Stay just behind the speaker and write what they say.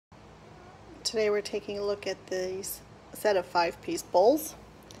Today we're taking a look at these set of 5-piece bowls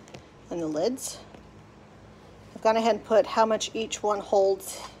and the lids. I've gone ahead and put how much each one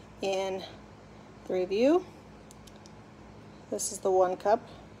holds in the review. This is the 1 cup,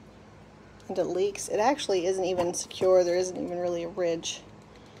 and it leaks. It actually isn't even secure. There isn't even really a ridge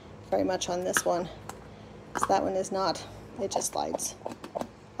very much on this one. So that one is not. It just slides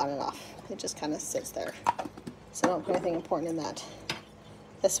on and off. It just kind of sits there. So don't put anything important in that.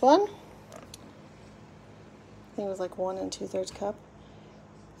 This one, I think it was like 1 2/3 cup.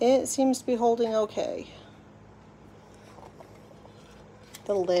 It seems to be holding okay.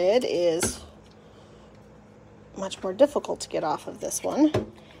 The lid is much more difficult to get off of this one.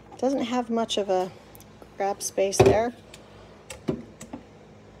 It doesn't have much of a grab space there.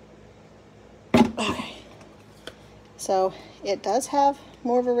 Okay. So it does have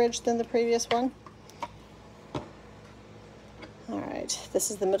more of a ridge than the previous one. Alright,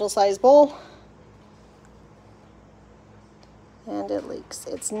 this is the middle-sized bowl. And it leaks.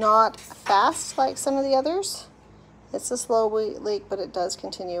 It's not fast like some of the others. It's a slow leak, but it does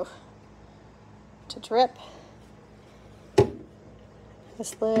continue to drip.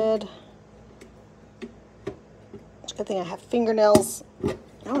 This lid. It's a good thing I have fingernails. That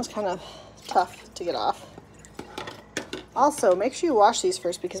one's kind of tough to get off. Also, make sure you wash these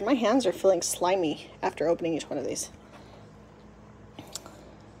first because my hands are feeling slimy after opening each one of these.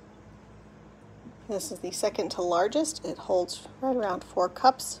 This is the second to largest. It holds right around 4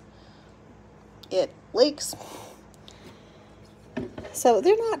 cups. It leaks. So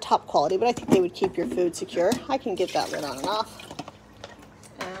they're not top quality, but I think they would keep your food secure. I can get that lid on and off.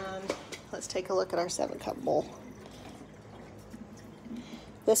 And let's take a look at our 7-cup bowl.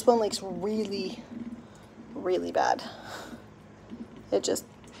 This one leaks really, really bad. It just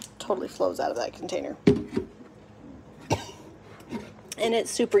totally flows out of that container. And it's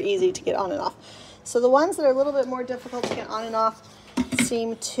super easy to get on and off. So the ones that are a little bit more difficult to get on and off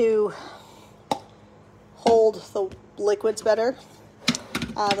seem to hold the liquids better.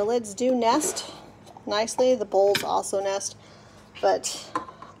 The lids do nest nicely. The bowls also nest, but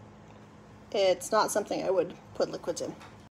it's not something I would put liquids in.